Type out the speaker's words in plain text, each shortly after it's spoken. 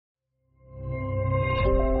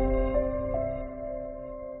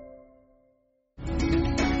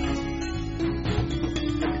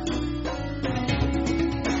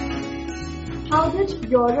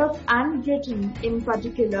Europe and Britain in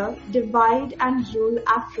particular divide and rule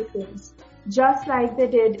Africans, just like they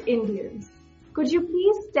did Indians. Could you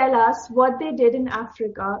please tell us what they did in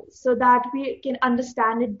Africa so that we can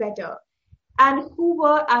understand it better? And who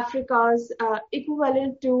were Africa's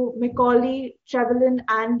equivalent to Macaulay, Trevelyan,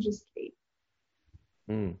 and Risley?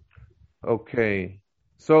 Okay.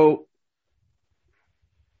 So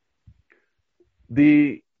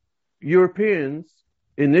the Europeans,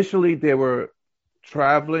 initially they were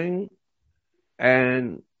traveling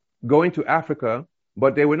and going to Africa,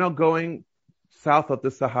 but they were not going south of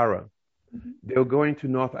the Sahara. Mm-hmm. They were going to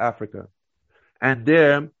North Africa. And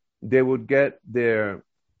there they would get their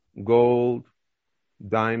gold,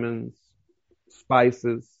 diamonds,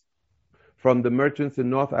 spices from the merchants in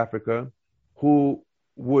North Africa who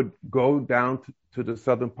would go down to the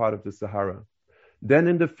southern part of the Sahara. Then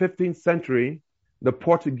in the 15th century, the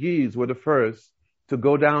Portuguese were the first to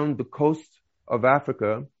go down the coast of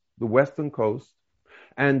Africa, the western coast,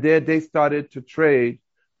 and there they started to trade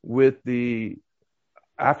with the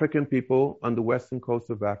African people on the western coast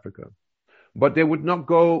of Africa. But they would not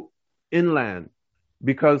go inland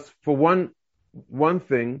because for one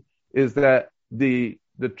thing is that the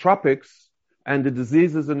tropics and the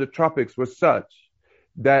diseases in the tropics were such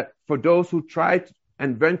that for those who tried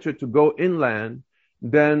and ventured to go inland,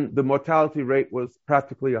 then the mortality rate was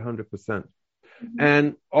practically 100%. Mm-hmm.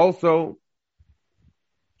 And also,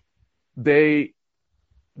 they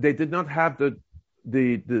did not have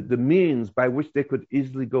the means by which they could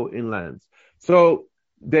easily go inland. So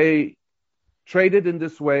they traded in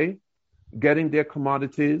this way, getting their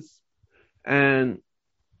commodities, and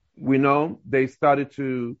we know they started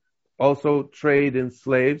to also trade in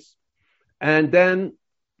slaves. And then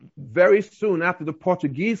very soon after the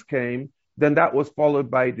Portuguese came, then that was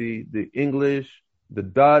followed by the English, the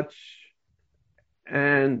Dutch,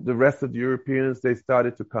 and the rest of the Europeans. They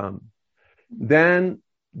started to come. Then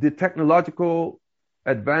the technological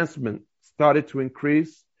advancement started to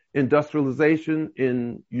increase. Industrialization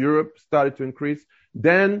in Europe started to increase.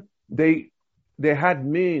 Then they had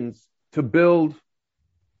means to build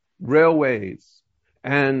railways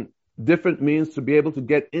and different means to be able to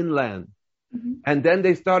get inland. Mm-hmm. And then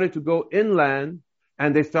they started to go inland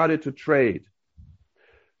and they started to trade.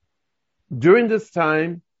 During this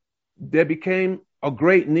time, there became a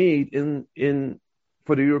great need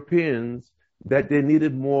for the Europeans that they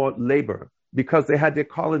needed more labor because they had their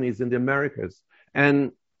colonies in the Americas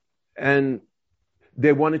and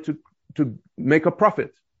they wanted to make a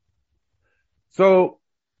profit. So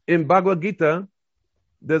in Bhagavad Gita,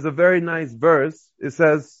 there's a very nice verse. It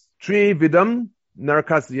says, Tri vidam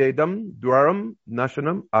narkasyedam dwaram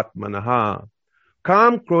nashanam atmanaha.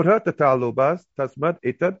 Kam krodha tata lobhas tasmad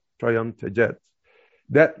etat trayam tejet.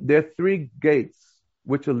 That there are three gates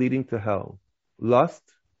which are leading to hell: lust,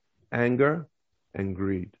 anger, and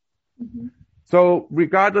greed. Mm-hmm. So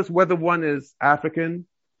regardless whether one is African,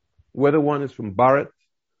 whether one is from Bharat,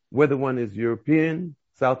 whether one is European,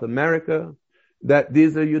 South America, that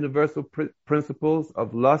these are universal principles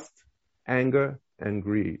of lust, anger, and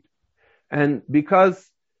greed. And because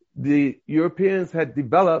the Europeans had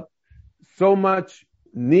developed so much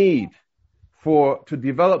need to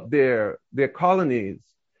develop their colonies,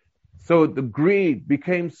 so the greed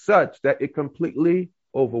became such that it completely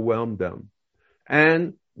overwhelmed them.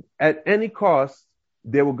 And at any cost,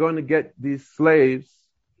 they were going to get these slaves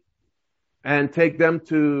and take them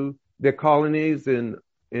to their colonies in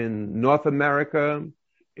North America,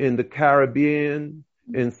 in the Caribbean,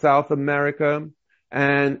 in South America.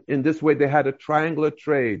 And in this way, they had a triangular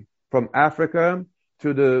trade from Africa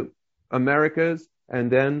to the Americas and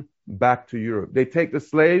then back to Europe. They take the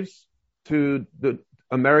slaves to the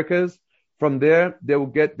Americas. From there, they will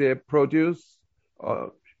get their produce,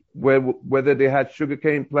 whether they had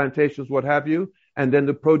sugarcane plantations, what have you. And then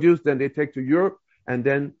the produce, then they take to Europe and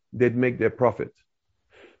then they'd make their profit.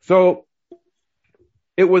 So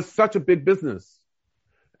it was such a big business.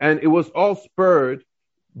 And it was all spurred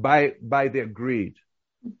by their greed.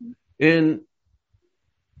 Mm-hmm. In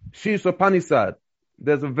Sri Upanishad,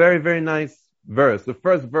 there's a very, very nice verse, the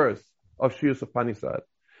first verse of Sri Upanishad.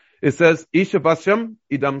 It says, Ishavashyam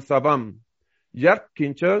idam savam, yat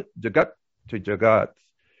kincha jagat to jagat,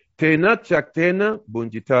 tena chaktena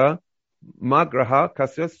bunjita, magraha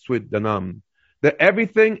kasya swiddanam. That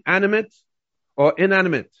everything animate or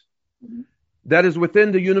inanimate mm-hmm. that is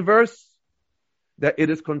within the universe, that it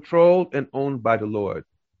is controlled and owned by the Lord.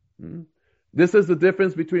 Mm-hmm. This is the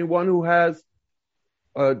difference between one who has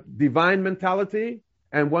a divine mentality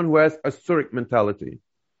and one who has asuric mentality.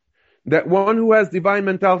 That one who has divine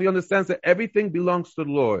mentality understands that everything belongs to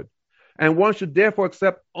the Lord. And one should therefore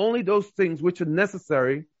accept only those things which are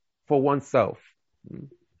necessary for oneself,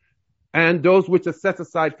 and those which are set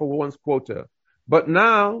aside for one's quota. But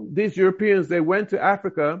now, these Europeans, they went to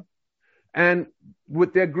Africa, and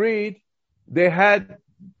with their greed, they had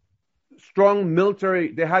strong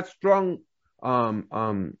military, they had strong,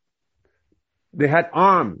 they had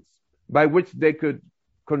arms by which they could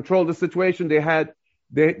control the situation.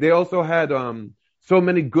 They also had so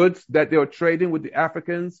many goods that they were trading with the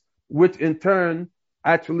Africans, which in turn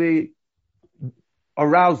actually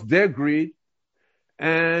aroused their greed.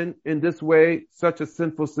 And in this way, such a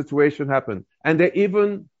sinful situation happened. And they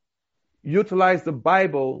even utilized the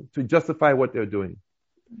Bible to justify what they're doing.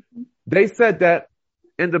 They said that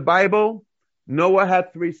in the Bible, Noah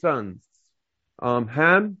had 3 sons,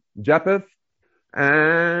 Ham, Japheth,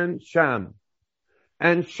 and Shem.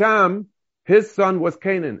 And Shem, his son was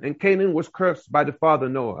Canaan, and Canaan was cursed by the father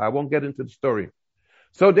Noah. I won't get into the story.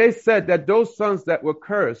 So they said that those sons that were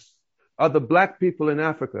cursed are the black people in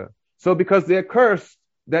Africa. So because they're cursed,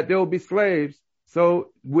 that they will be slaves,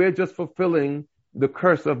 so we're just fulfilling the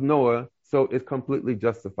curse of Noah, so it's completely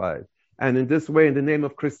justified. And in this way, in the name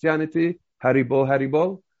of Christianity, Haribo,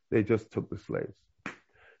 Haribo, they just took the slaves.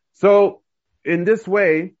 So in this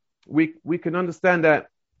way, we can understand that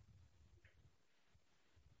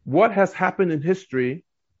what has happened in history,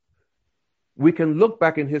 we can look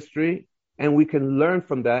back in history and we can learn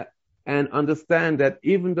from that and understand that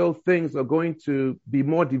even though things are going to be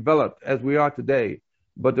more developed as we are today,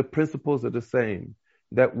 but the principles are the same.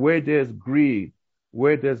 That where there's greed,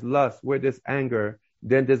 where there's lust, where there's anger,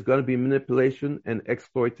 then there's going to be manipulation and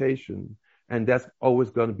exploitation. And that's always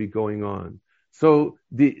going to be going on. So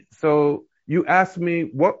you asked me,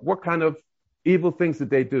 what kind of evil things did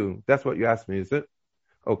they do? That's what you asked me, is it?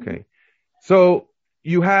 Okay. So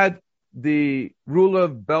you had the ruler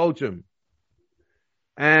of Belgium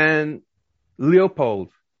and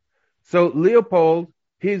Leopold. So Leopold,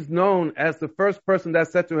 he's known as the first person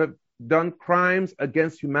that's said to have done crimes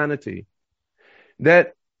against humanity.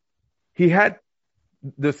 That he had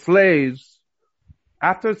the slaves,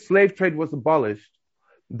 after slave trade was abolished,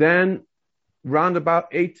 then round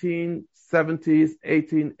about 1870s,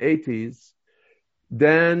 1880s,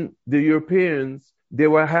 then the Europeans, they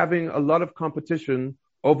were having a lot of competition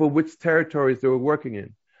over which territories they were working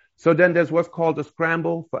in. So then there's what's called a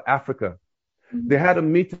scramble for Africa. Mm-hmm. They had a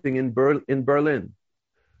meeting in Berlin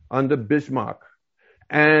under Bismarck.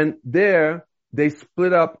 And there they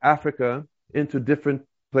split up Africa into different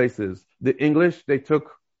places. The English, they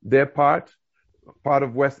took their part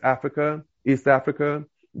of West Africa, East Africa.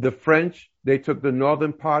 The French, they took the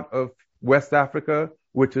northern part of West Africa,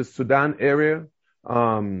 which is Sudan area.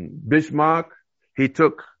 Bismarck, he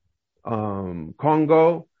took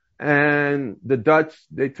Congo, and the Dutch,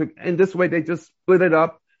 they took, in this way, they just split it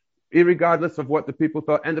up, irregardless of what the people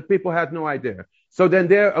thought, and the people had no idea. So then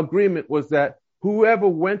their agreement was that whoever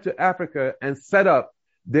went to Africa and set up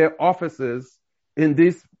their offices in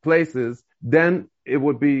these places, then it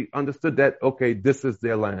would be understood that, okay, this is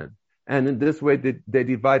their land. And in this way, they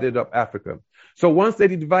divided up Africa. So once they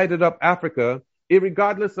divided up Africa,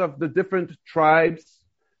 irregardless of the different tribes,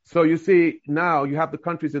 so you see now you have the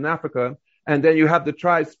countries in Africa, and then you have the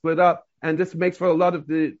tribes split up, and this makes for a lot of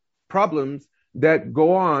the problems that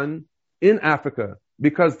go on in Africa,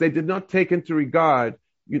 because they did not take into regard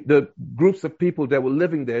the groups of people that were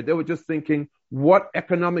living there. They were just thinking, what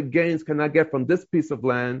economic gains can I get from this piece of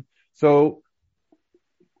land? So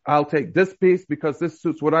I'll take this piece because this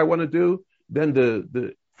suits what I want to do. Then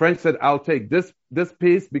the French said, I'll take this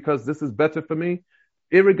piece because this is better for me,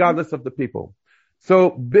 irregardless of the people. So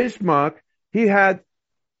Bismarck, he had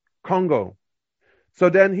Congo. So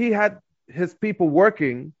then he had his people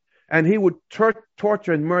working, and he would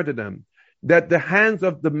torture and murder them. That the hands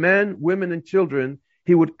of the men, women, and children,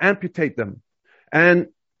 he would amputate them. And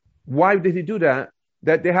why did he do that?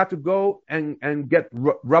 That they had to go and get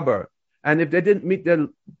rubber. And if they didn't meet their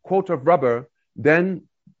quota of rubber, then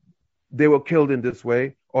they were killed in this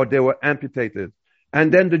way, or they were amputated.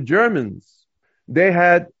 And then the Germans, they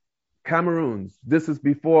had Cameroons. This is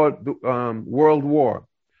before the World War.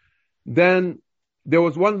 Then there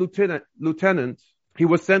was one lieutenant. He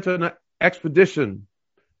was sent on an expedition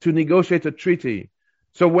to negotiate a treaty.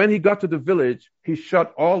 So when he got to the village, he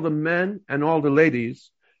shot all the men and all the ladies,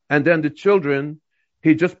 and then the children,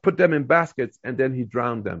 he just put them in baskets, and then he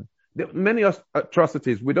drowned them. There were many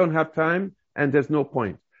atrocities. We don't have time, and there's no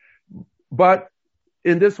point. But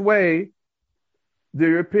in this way, the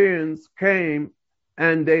Europeans came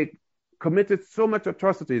and they committed so much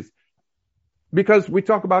atrocities, because we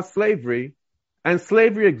talk about slavery, and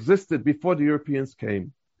slavery existed before the Europeans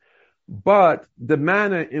came. But the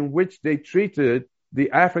manner in which they treated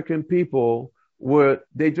the African people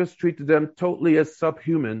they just treated them totally as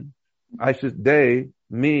subhuman.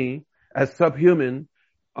 Me, as subhuman,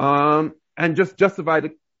 and just justified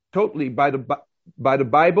it totally by the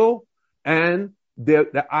Bible, and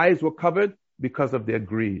their eyes were covered because of their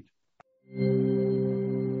greed.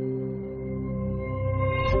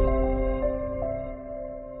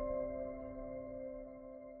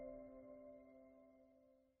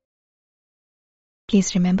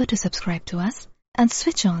 Please remember to subscribe to us and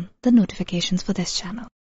switch on the notifications for this channel.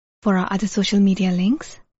 For our other social media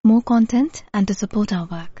links, more content, and to support our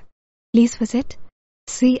work, please visit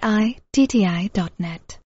citti.net.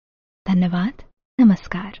 Dhanyavad.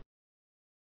 Namaskar.